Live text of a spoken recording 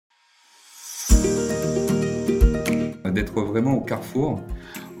d'être vraiment au carrefour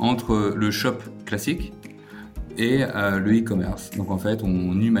entre le shop classique et le e-commerce. Donc en fait,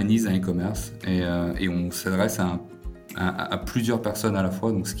 on humanise un e-commerce et on s'adresse à plusieurs personnes à la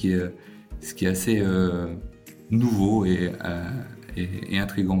fois, donc ce qui est assez nouveau et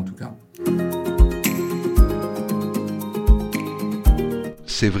intriguant en tout cas.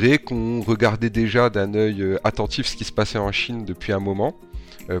 C'est vrai qu'on regardait déjà d'un œil attentif ce qui se passait en Chine depuis un moment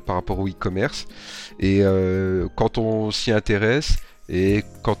par rapport au e-commerce. Et quand on s'y intéresse et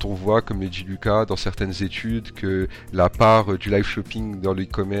quand on voit, comme le dit Lucas, dans certaines études, que la part du live shopping dans le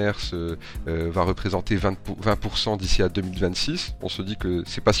e-commerce va représenter 20% d'ici à 2026, on se dit que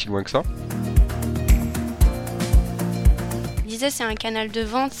c'est pas si loin que ça. C'est un canal de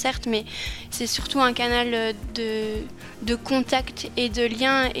vente, certes, mais c'est surtout un canal de contact et de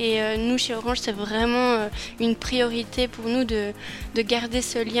lien. Et nous, chez Orange, c'est vraiment une priorité pour nous de garder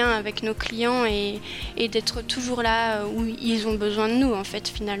ce lien avec nos clients et d'être toujours là où ils ont besoin de nous, en fait,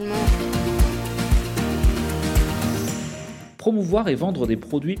 finalement. Promouvoir et vendre des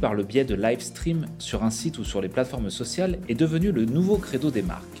produits par le biais de live stream sur un site ou sur les plateformes sociales est devenu le nouveau credo des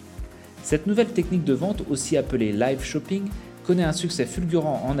marques. Cette nouvelle technique de vente, aussi appelée live shopping, connaît un succès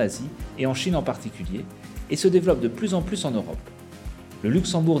fulgurant en Asie et en Chine en particulier, et se développe de plus en plus en Europe. Le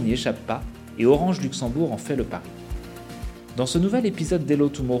Luxembourg n'y échappe pas, et Orange Luxembourg en fait le pari. Dans ce nouvel épisode d'Hello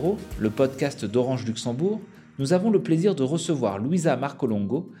Tomorrow, le podcast d'Orange Luxembourg, nous avons le plaisir de recevoir Louisa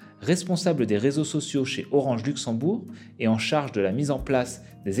Marcolongo, responsable des réseaux sociaux chez Orange Luxembourg et en charge de la mise en place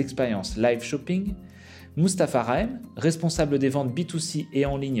des expériences live shopping, Mustapha Rahem, responsable des ventes B2C et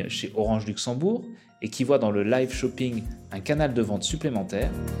en ligne chez Orange Luxembourg et qui voit dans le live shopping un canal de vente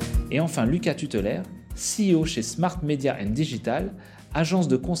supplémentaire, et enfin Lucas Tuteler, CEO chez Smart Media & Digital, agence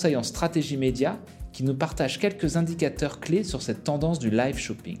de conseil en stratégie média qui nous partage quelques indicateurs clés sur cette tendance du live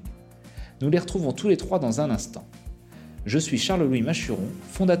shopping. Nous les retrouvons tous les trois dans un instant. Je suis Charles-Louis Machuron,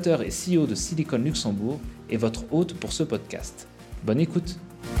 fondateur et CEO de Silicon Luxembourg et votre hôte pour ce podcast. Bonne écoute.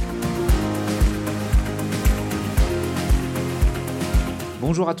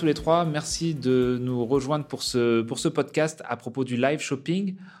 Bonjour à tous les trois, merci de nous rejoindre pour ce podcast à propos du live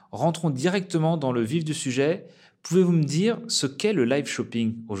shopping. Rentrons directement dans le vif du sujet. Pouvez-vous me dire ce qu'est le live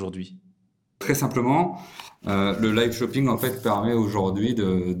shopping aujourd'hui ? Très simplement, le live shopping en fait permet aujourd'hui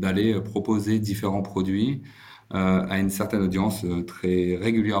d'aller proposer différents produits à une certaine audience très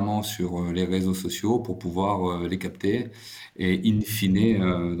régulièrement sur les réseaux sociaux pour pouvoir les capter et in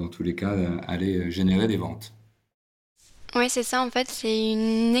fine, dans tous les cas, aller générer des ventes. Oui, c'est ça, en fait, c'est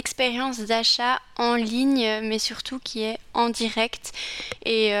une expérience d'achat en ligne, mais surtout qui est en direct.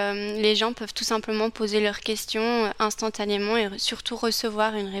 Et les gens peuvent tout simplement poser leurs questions instantanément et surtout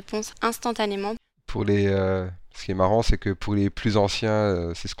recevoir une réponse instantanément. Ce qui est marrant, c'est que pour les plus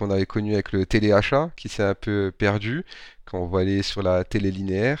anciens, c'est ce qu'on avait connu avec le téléachat, qui s'est un peu perdu quand on va aller sur la télé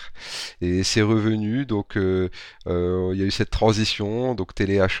linéaire, et c'est revenu. Donc, il y a eu cette transition, donc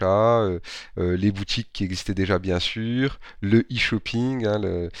téléachat, les boutiques qui existaient déjà bien sûr, le e-shopping,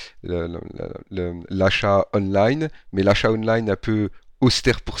 hein, l'achat online, mais l'achat online un peu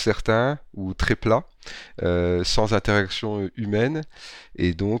austère pour certains ou très plat, sans interaction humaine,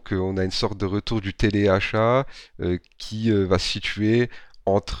 et donc on a une sorte de retour du téléachat qui va se situer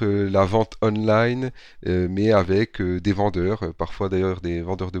entre la vente online mais avec des vendeurs, parfois d'ailleurs des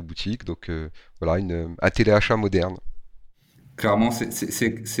vendeurs de boutiques, donc voilà un téléachat moderne. Clairement, c'est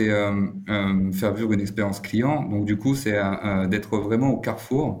faire vivre une expérience client, donc du coup c'est d'être vraiment au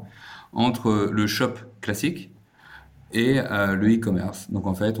carrefour entre le shop classique et le e-commerce. Donc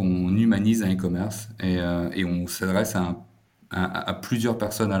en fait, on humanise un e-commerce et on s'adresse à plusieurs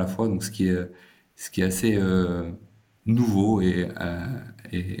personnes à la fois, donc ce qui est assez nouveau et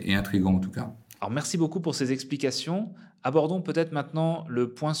intriguant en tout cas. Alors merci beaucoup pour ces explications. Abordons peut-être maintenant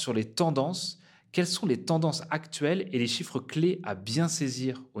le point sur les tendances. Quelles sont les tendances actuelles et les chiffres clés à bien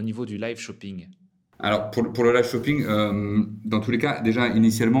saisir au niveau du live shopping ? Alors pour le live shopping, dans tous les cas, déjà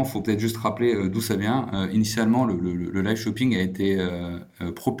initialement, faut peut-être juste rappeler d'où ça vient. Initialement, le live shopping a été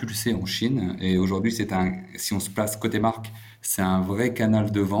propulsé en Chine et aujourd'hui, si on se place côté marque, c'est un vrai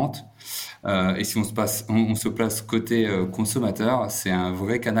canal de vente. Et si on se place côté consommateur, c'est un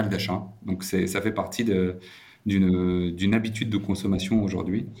vrai canal d'achat. Donc ça fait partie d'une habitude de consommation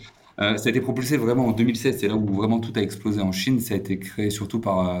aujourd'hui. Ça a été propulsé vraiment en 2016, c'est là où vraiment tout a explosé en Chine. Ça a été créé surtout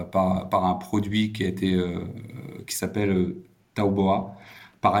par un produit qui s'appelle Taobao,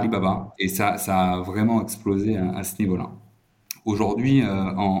 par Alibaba. Et ça a vraiment explosé à ce niveau-là. Aujourd'hui,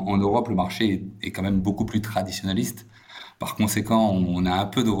 en Europe, le marché est quand même beaucoup plus traditionnaliste. Par conséquent, on a un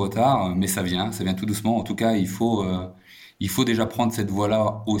peu de retard, mais ça vient tout doucement. En tout cas, il faut il faut déjà prendre cette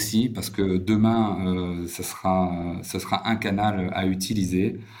voie-là aussi parce que demain, ça sera un canal à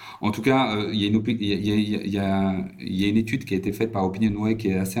utiliser. En tout cas, il y a il y a une étude qui a été faite par Opinionway qui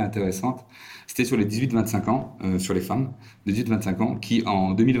est assez intéressante. C'était sur les 18-25 ans, sur les femmes de 18-25 ans, qui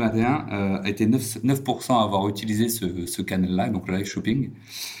en 2021 étaient 9% à avoir utilisé ce canal-là, donc le live shopping.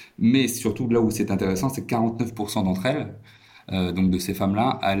 Mais surtout, là où c'est intéressant, c'est que 49% d'entre elles, donc de ces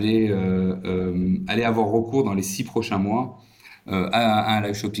femmes-là, allaient avoir recours dans les 6 prochains mois à un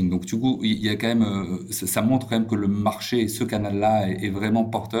live shopping. Donc du coup, il y a quand même, ça montre quand même que le marché, ce canal-là, est vraiment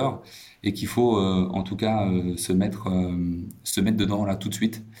porteur et qu'il faut en tout cas se mettre dedans là tout de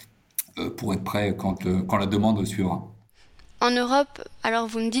suite pour être prêt quand la demande suivra. En Europe, alors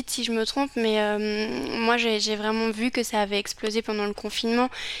vous me dites si je me trompe, mais moi j'ai vraiment vu que ça avait explosé pendant le confinement.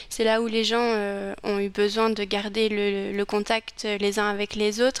 C'est là où les gens ont eu besoin de garder le contact les uns avec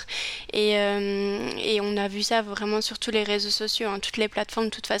les autres. Et on a vu ça vraiment sur tous les réseaux sociaux, hein. Toutes les plateformes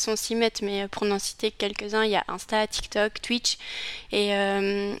de toute façon s'y mettent, mais pour n'en citer que quelques-uns, il y a Insta, TikTok, Twitch. Et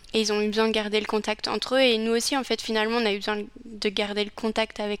ils ont eu besoin de garder le contact entre eux. Et nous aussi, en fait, finalement, on a eu besoin de garder le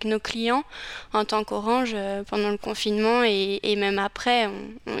contact avec nos clients en tant qu'Orange pendant le confinement et même après,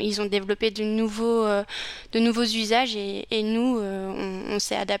 ils ont développé de nouveaux usages et nous, on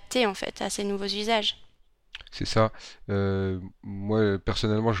s'est adapté en fait à ces nouveaux usages. C'est ça. Moi,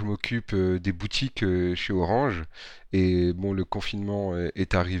 personnellement, je m'occupe des boutiques chez Orange. Et bon, le confinement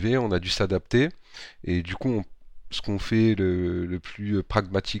est arrivé, on a dû s'adapter. Et du coup, ce qu'on fait le plus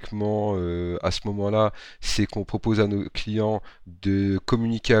pragmatiquement à ce moment-là, c'est qu'on propose à nos clients de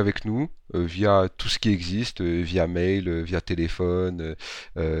communiquer avec nous via tout ce qui existe, via mail, via téléphone,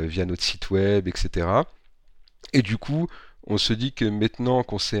 via notre site web, etc. Et du coup, on se dit que maintenant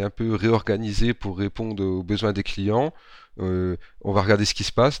qu'on s'est un peu réorganisé pour répondre aux besoins des clients, on va regarder ce qui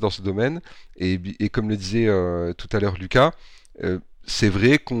se passe dans ce domaine. Et comme le disait tout à l'heure Lucas, c'est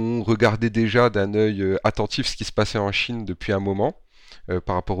vrai qu'on regardait déjà d'un œil attentif ce qui se passait en Chine depuis un moment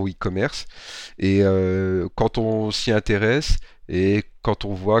par rapport au e-commerce. Et quand on s'y intéresse et quand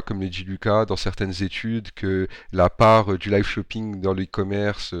on voit, comme le dit Lucas, dans certaines études, que la part du live shopping dans le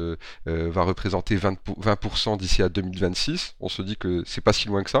e-commerce va représenter 20% d'ici à 2026, on se dit que c'est pas si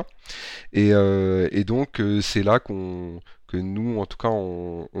loin que ça. Et donc c'est là que nous, en tout cas,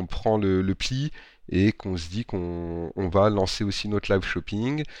 on prend le pli et qu'on se dit qu'on va lancer aussi notre live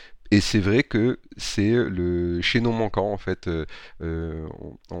shopping. Et c'est vrai que c'est le chaînon manquant en fait.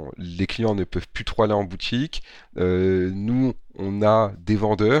 Les clients ne peuvent plus trop aller en boutique. Nous, on a des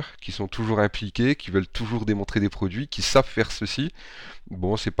vendeurs qui sont toujours impliqués, qui veulent toujours démontrer des produits, qui savent faire ceci.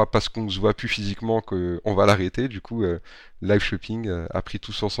 Bon, c'est pas parce qu'on ne se voit plus physiquement qu'on va l'arrêter. Du coup, live shopping a pris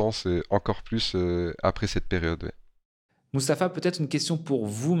tout son sens encore plus après cette période. Ouais. Mustapha, peut-être une question pour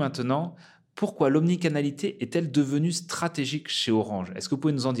vous maintenant. Pourquoi l'omnicanalité est-elle devenue stratégique chez Orange? Est-ce que vous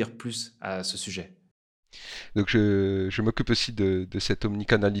pouvez nous en dire plus à ce sujet? Donc je m'occupe aussi de cette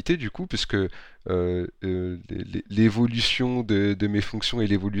omnicanalité du coup, puisque l'évolution de mes fonctions et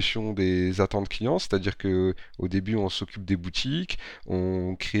l'évolution des attentes clients, c'est-à-dire que au début on s'occupe des boutiques,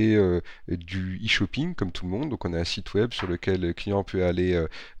 on crée du e-shopping comme tout le monde, donc on a un site web sur lequel le client peut aller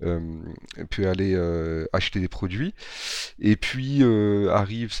acheter des produits. Et puis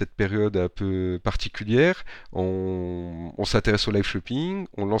arrive cette période un peu particulière, on s'intéresse au live shopping,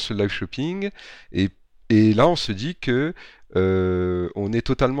 on lance le live shopping et et là, on se dit que on est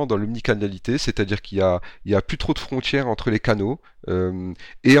totalement dans l'omnicanalité, c'est-à-dire il y a plus trop de frontières entre les canaux,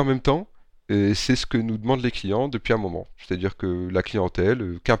 et en même temps, c'est ce que nous demandent les clients depuis un moment. C'est-à-dire que la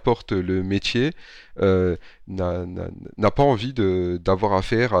clientèle, qu'importe le métier, euh, n'a pas envie d'avoir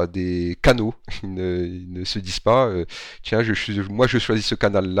affaire à des canaux. Ils ne se disent pas, tiens, moi je choisis ce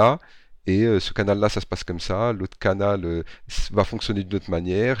canal-là. Et ce canal-là, ça se passe comme ça. L'autre canal va fonctionner d'une autre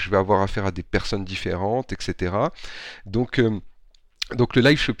manière. Je vais avoir affaire à des personnes différentes, etc. Donc, donc le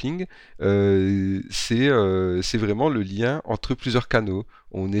live shopping, c'est vraiment le lien entre plusieurs canaux.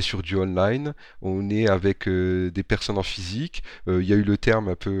 On est sur du online, on est avec des personnes en physique. Il y a eu le terme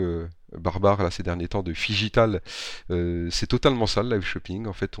un peu barbare là ces derniers temps de phygital. C'est totalement ça le live shopping.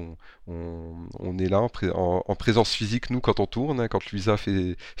 En fait, on est là en présence physique. Nous, quand on tourne, hein, quand Luisa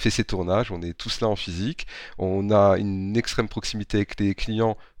fait ses tournages, on est tous là en physique. On a une extrême proximité avec les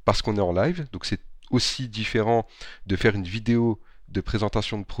clients parce qu'on est en live. Donc c'est aussi différent de faire une vidéo de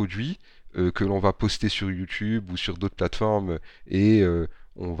présentation de produits que l'on va poster sur YouTube ou sur d'autres plateformes et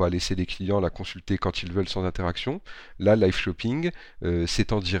on va laisser les clients la consulter quand ils veulent sans interaction. Là, live shopping,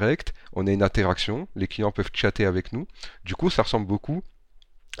 c'est en direct, on a une interaction, les clients peuvent chatter avec nous. Du coup, ça ressemble beaucoup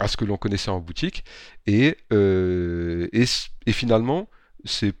à ce que l'on connaissait en boutique et finalement,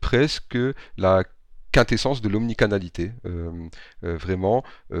 c'est presque la quintessence de l'omnicanalité. Vraiment,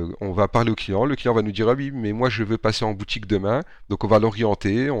 on va parler au client, le client va nous dire ah oui, mais moi je veux passer en boutique demain, donc on va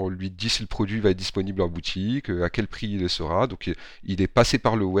l'orienter, on lui dit si le produit va être disponible en boutique, à quel prix il sera. Donc il est passé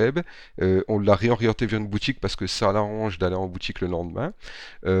par le web, on l'a réorienté vers une boutique parce que ça l'arrange d'aller en boutique le lendemain.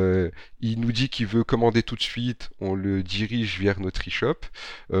 Il nous dit qu'il veut commander tout de suite, on le dirige vers notre e-shop.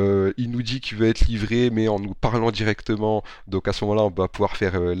 Il nous dit qu'il veut être livré, mais en nous parlant directement. Donc à ce moment-là, on va pouvoir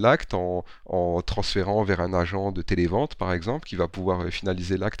faire l'acte en transférant vers un agent de télévente, par exemple, qui va pouvoir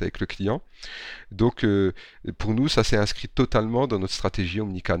finaliser l'acte avec le client. Donc pour nous, ça s'est inscrit totalement dans notre stratégie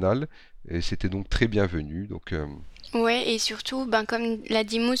omnicanal et c'était donc très bienvenu. Donc Ouais, et surtout, comme l'a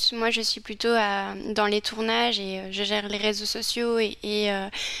dit Mousse, moi je suis plutôt dans les tournages et je gère les réseaux sociaux et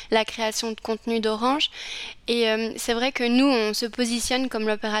la création de contenu d'Orange. Et c'est vrai que nous, on se positionne comme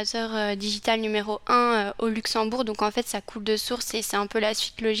l'opérateur digital numéro 1 au Luxembourg, donc en fait ça coule de source et c'est un peu la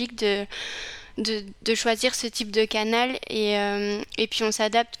suite logique de choisir ce type de canal et puis on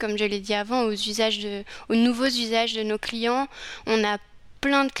s'adapte, comme je l'ai dit avant, aux nouveaux usages de nos clients. On a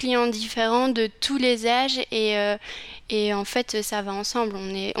plein de clients différents de tous les âges et en fait ça va ensemble.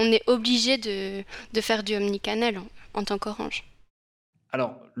 On est obligé de faire du omnicanal en tant qu'Orange.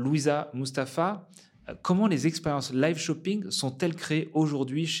 Alors, Louisa, Mustapha, comment les expériences live shopping sont-elles créées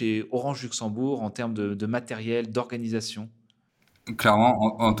aujourd'hui chez Orange Luxembourg en termes de matériel, d'organisation?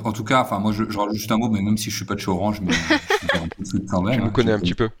 Clairement, en tout cas, enfin moi je rajoute juste un mot, mais même si je suis pas de chez Orange, mais je suis un peu de quand même. tu nous connais un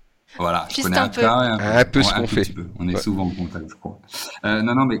petit peu. Voilà, je Juste connais un peu. Un peu ce qu'on tout fait. petit peu. On est Ouais. souvent en contact, je crois.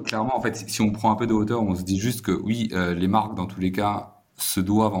 Non, mais clairement, en fait, si on prend un peu de hauteur, on se dit juste que oui, les marques, dans tous les cas, se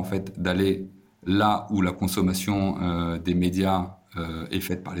doivent en fait d'aller là où la consommation des médias est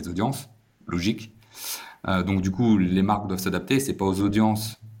faite par les audiences, logique. Donc du coup, les marques doivent s'adapter. C'est pas aux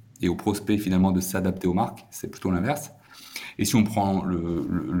audiences et aux prospects finalement de s'adapter aux marques, c'est plutôt l'inverse. Et si on prend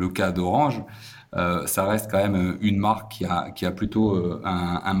le cas d'Orange, ça reste quand même une marque qui a plutôt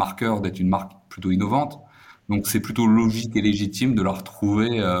un marqueur d'être une marque plutôt innovante. Donc c'est plutôt logique et légitime de la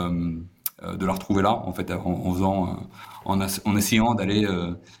retrouver là, en fait, en faisant, en essayant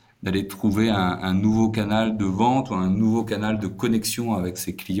d'aller trouver un nouveau canal de vente ou un nouveau canal de connexion avec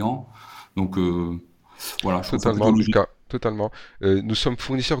ses clients. Donc voilà, je trouve ça plutôt Totalement, logique. Lucas, totalement. Nous sommes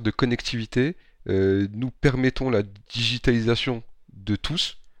fournisseurs de connectivité. Nous permettons la digitalisation de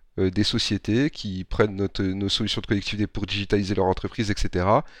tous, des sociétés qui prennent nos solutions de connectivité pour digitaliser leur entreprise, etc.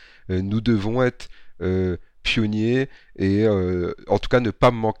 Nous devons être pionniers et en tout cas ne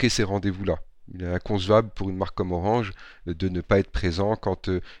pas manquer ces rendez-vous-là. Il est inconcevable pour une marque comme Orange de ne pas être présent quand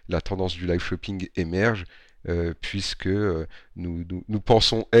la tendance du live shopping émerge, puisque nous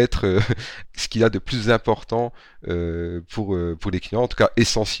pensons être ce qu'il y a de plus important pour les clients, en tout cas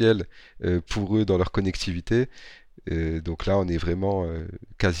essentiel pour eux dans leur connectivité. Donc là, on est vraiment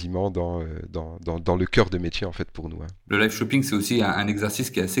quasiment dans le cœur de métier en fait pour nous, hein. Le live shopping, c'est aussi un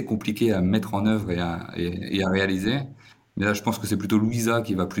exercice qui est assez compliqué à mettre en œuvre et à réaliser. Mais là, je pense que c'est plutôt Louisa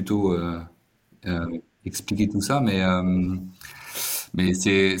qui va plutôt expliquer tout ça. Mais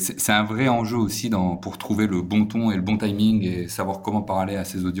c'est un vrai enjeu aussi pour trouver le bon ton et le bon timing et savoir comment parler à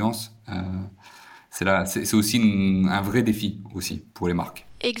ses audiences. C'est aussi un vrai défi aussi pour les marques.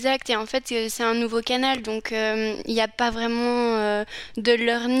 Exact, et en fait c'est un nouveau canal, donc il n'y a pas vraiment de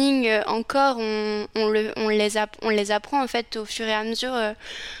learning encore, on les apprend en fait au fur et à mesure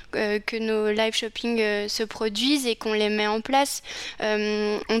que nos live shopping se produisent et qu'on les met en place.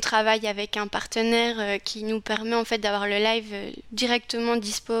 On travaille avec un partenaire qui nous permet en fait d'avoir le live directement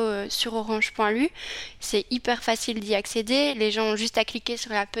dispo sur orange.lu. C'est hyper facile d'y accéder, les gens ont juste à cliquer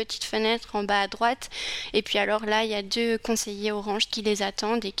sur la petite fenêtre en bas à droite, et puis alors là il y a 2 conseillers Orange qui les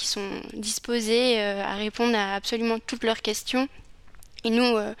attendent et qui sont disposés à répondre à absolument toutes leurs questions. Et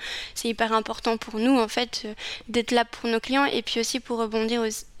nous, c'est hyper important pour nous, en fait, d'être là pour nos clients. Et puis aussi, pour rebondir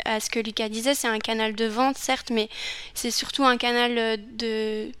à ce que Lucas disait, c'est un canal de vente, certes, mais c'est surtout un canal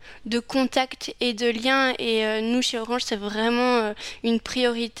de contact et de lien. Et nous, chez Orange, c'est vraiment une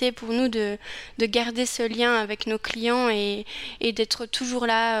priorité pour nous de garder ce lien avec nos clients et d'être toujours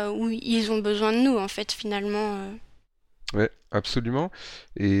là où ils ont besoin de nous, en fait, finalement. Ouais, absolument.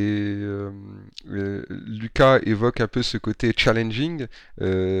 Et Lucas évoque un peu ce côté challenging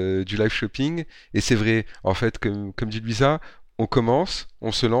du live shopping. Et c'est vrai, en fait, comme dit Luisa, on commence,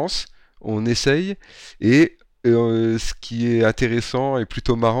 on se lance, on essaye. Et ce qui est intéressant et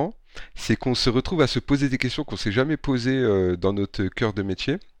plutôt marrant, c'est qu'on se retrouve à se poser des questions qu'on s'est jamais posées dans notre cœur de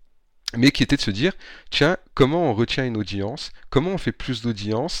métier. mais qui était de se dire, tiens, comment on retient une audience, comment on fait plus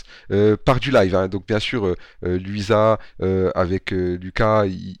d'audience par du live, hein. Donc bien sûr, Luisa avec Lucas,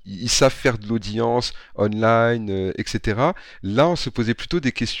 ils savent faire de l'audience online, etc. Là, on se posait plutôt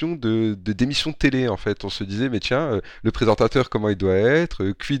des questions d'émissions de télé, en fait. On se disait, mais tiens, le présentateur, comment il doit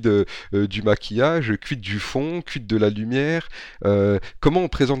être, quid du maquillage, quid du fond, quid de la lumière, comment on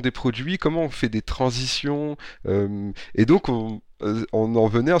présente des produits, comment on fait des transitions, et donc on en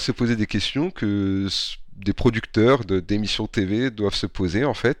venait à se poser des questions que des producteurs d'émissions TV doivent se poser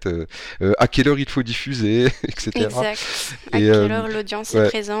en fait, à quelle heure il faut diffuser, etc. Exact. À Et quelle heure l'audience est ouais,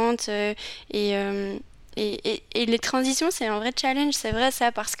 présente et, euh, et les transitions, c'est un vrai challenge, c'est vrai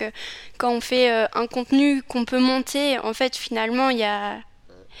ça, parce que quand on fait un contenu qu'on peut monter, en fait, finalement, il y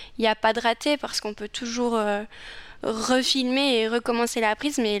a pas de raté parce qu'on peut toujours refilmer et recommencer la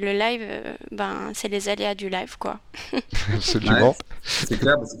prise, mais le live, ben, c'est les aléas du live, quoi. Ouais, absolument. c'est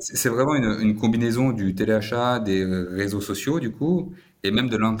clair, parce que c'est vraiment une combinaison du téléachat, des réseaux sociaux, du coup, et même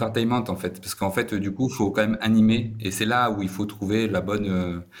de l'entertainment, en fait. Parce qu'en fait, du coup, il faut quand même animer, et c'est là où il faut trouver la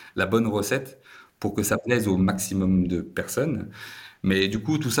bonne recette pour que ça plaise au maximum de personnes. Mais du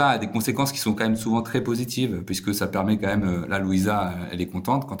coup, tout ça a des conséquences qui sont quand même souvent très positives, puisque ça permet quand même, là, Louisa, elle est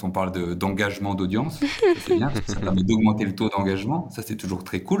contente quand on parle d'engagement d'audience. Ça, c'est bien, parce que ça permet d'augmenter le taux d'engagement. Ça, c'est toujours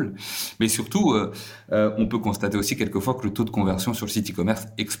très cool. Mais surtout, on peut constater aussi quelquefois que le taux de conversion sur le site e-commerce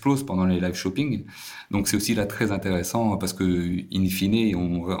explose pendant les live shopping. Donc, c'est aussi là très intéressant parce que, in fine,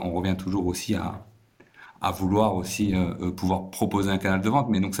 on revient toujours aussi à vouloir aussi pouvoir proposer un canal de vente.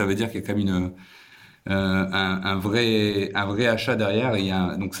 Mais donc, ça veut dire qu'il y a quand même un vrai achat derrière. Et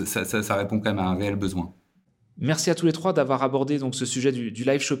donc ça répond quand même à un réel besoin. Merci à tous les trois d'avoir abordé donc ce sujet du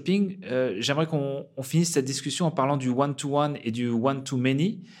live shopping. J'aimerais qu'on finisse cette discussion en parlant du one-to-one et du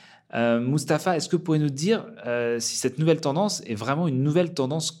one-to-many. Mustapha, est-ce que vous pouvez nous dire si cette nouvelle tendance est vraiment une nouvelle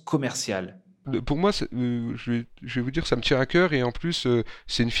tendance commerciale? Pour moi, je vais vous dire, ça me tient à cœur et en plus,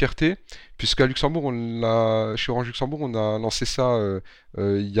 c'est une fierté, puisqu'à Luxembourg, chez Orange Luxembourg, on a lancé ça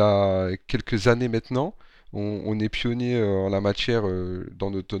il y a quelques années maintenant. On est pionnier en la matière dans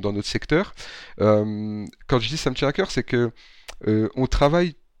notre secteur. Quand je dis ça me tient à cœur, c'est que on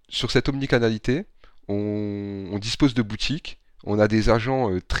travaille sur cette omnicanalité, on dispose de boutiques. On a des agents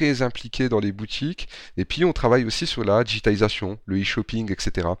très impliqués dans les boutiques et puis on travaille aussi sur la digitalisation, le e-shopping,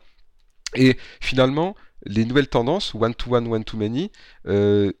 etc. Et finalement, les nouvelles tendances, one-to-one, one-to-many,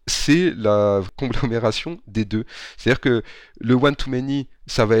 c'est la conglomération des deux. C'est-à-dire que le one-to-many,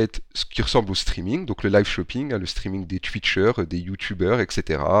 ça va être ce qui ressemble au streaming, donc le live shopping, hein, le streaming des Twitchers, des YouTubers,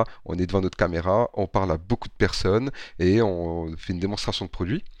 etc. On est devant notre caméra, on parle à beaucoup de personnes et on fait une démonstration de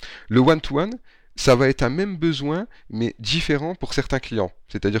produit. Le one-to-one, ça va être un même besoin, mais différent pour certains clients.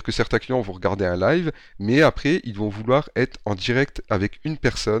 C'est-à-dire que certains clients vont regarder un live, mais après, ils vont vouloir être en direct avec une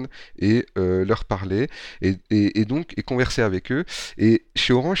personne et leur parler, et donc et converser avec eux. Et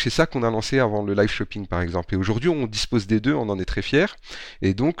chez Orange, c'est ça qu'on a lancé avant le live shopping, par exemple. Et aujourd'hui, on dispose des deux, on en est très fiers.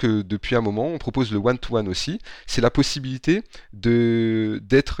 Et donc, depuis un moment, on propose le one-to-one aussi. C'est la possibilité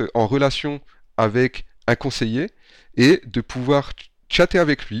d'être en relation avec un conseiller et de pouvoir chatter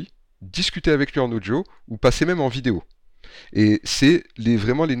avec lui, discuter avec lui en audio ou passer même en vidéo. Et c'est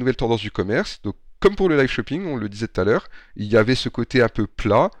vraiment les nouvelles tendances du commerce. Donc, comme pour le live shopping, on le disait tout à l'heure, il y avait ce côté un peu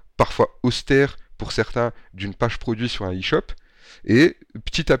plat, parfois austère pour certains d'une page produit sur un e-shop. Et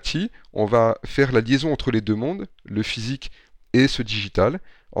petit à petit, on va faire la liaison entre les deux mondes, le physique et ce digital,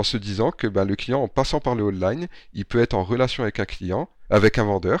 en se disant que le client, en passant par le online, il peut être en relation avec un client, avec un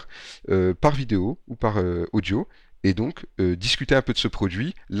vendeur, par vidéo ou par audio, et donc discuter un peu de ce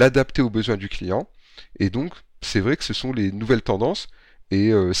produit, l'adapter aux besoins du client. Et donc, c'est vrai que ce sont les nouvelles tendances,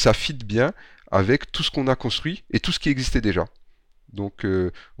 et ça fit bien avec tout ce qu'on a construit et tout ce qui existait déjà. Donc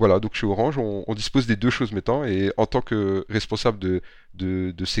voilà, donc chez Orange, on dispose des deux choses maintenant, et en tant que responsable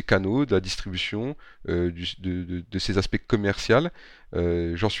de ces canaux, de la distribution, de ces aspects commerciaux,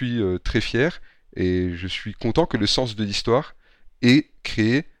 j'en suis très fier, et je suis content que le sens de l'histoire ait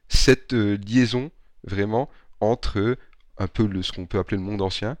créé cette liaison vraiment entre un peu ce qu'on peut appeler le monde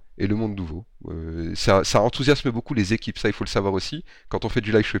ancien et le monde nouveau. Ça enthousiasme beaucoup les équipes, ça il faut le savoir aussi. Quand on fait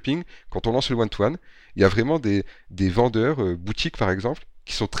du live shopping, quand on lance le one-to-one, il y a vraiment des vendeurs, boutiques par exemple,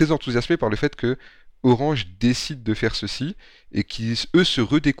 qui sont très enthousiasmés par le fait que Orange décide de faire ceci et qui, eux, se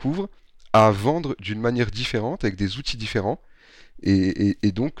redécouvrent à vendre d'une manière différente, avec des outils différents.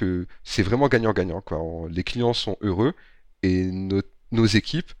 Et donc, c'est vraiment gagnant-gagnant, quoi. Les clients sont heureux et nos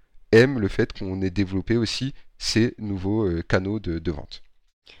équipes aiment le fait qu'on ait développé aussi ces nouveaux canaux de vente.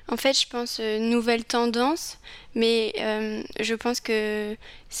 En fait, je pense nouvelle tendance, mais je pense que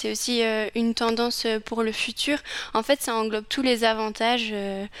c'est aussi une tendance pour le futur. En fait, ça englobe tous les avantages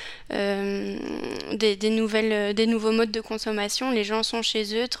des nouveaux modes de consommation. Les gens sont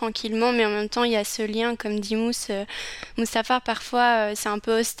chez eux tranquillement, mais en même temps, il y a ce lien, comme dit Moustapha, parfois c'est un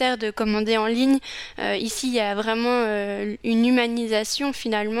peu austère de commander en ligne. Ici, il y a vraiment une humanisation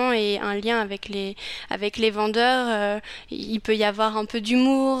finalement et un lien avec les vendeurs. Il peut y avoir un peu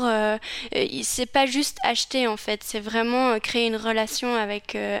d'humour. C'est pas juste acheter en fait, c'est vraiment créer une relation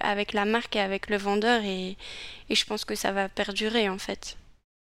avec la marque et avec le vendeur et je pense que ça va perdurer en fait.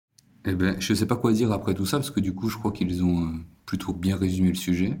 Eh ben, je sais pas quoi dire après tout ça, parce que du coup, je crois qu'ils ont plutôt bien résumé le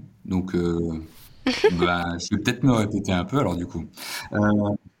sujet. Donc, ben, je vais peut-être me répéter un peu, alors du coup.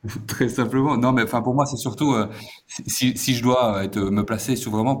 Très simplement. Non, mais enfin, pour moi, c'est surtout, si je dois me placer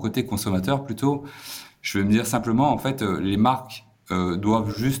sur vraiment côté consommateur plutôt, je vais me dire simplement, en fait, les marques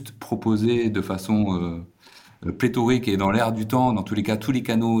doivent juste proposer de façon pléthorique et dans l'air du temps, dans tous les cas, tous les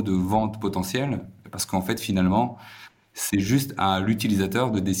canaux de vente potentiels, parce qu'en fait, finalement, c'est juste à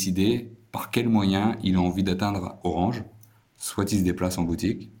l'utilisateur de décider par quel moyen il a envie d'atteindre Orange. Soit il se déplace en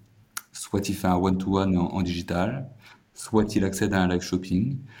boutique, soit il fait un one-to-one en digital, soit il accède à un live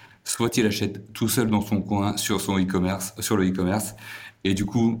shopping, soit il achète tout seul dans son coin sur son e-commerce, sur le e-commerce. Et du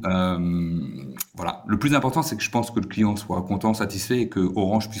coup, voilà. Le plus important, c'est que je pense que le client soit content, satisfait et que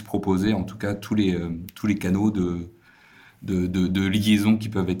Orange puisse proposer, en tout cas, tous les canaux de liaison qui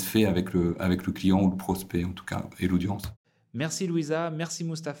peuvent être faits avec le client ou le prospect, en tout cas, et l'audience. Merci Louisa, merci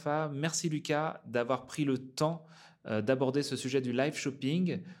Mustapha, merci Lucas d'avoir pris le temps d'aborder ce sujet du live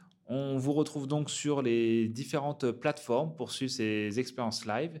shopping. On vous retrouve donc sur les différentes plateformes pour suivre ces expériences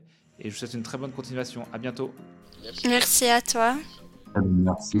live et je vous souhaite une très bonne continuation. À bientôt. Merci à toi.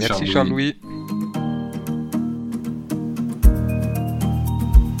 Merci Charles-Louis.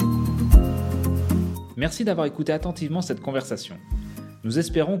 Merci d'avoir écouté attentivement cette conversation. Nous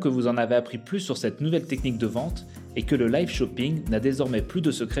espérons que vous en avez appris plus sur cette nouvelle technique de vente et que le live shopping n'a désormais plus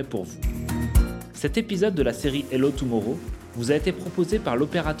de secret pour vous. Cet épisode de la série Hello Tomorrow vous a été proposé par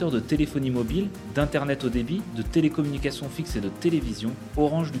l'opérateur de téléphonie mobile, d'internet haut débit, de télécommunications fixes et de télévision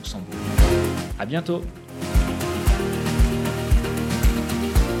Orange Luxembourg. À bientôt!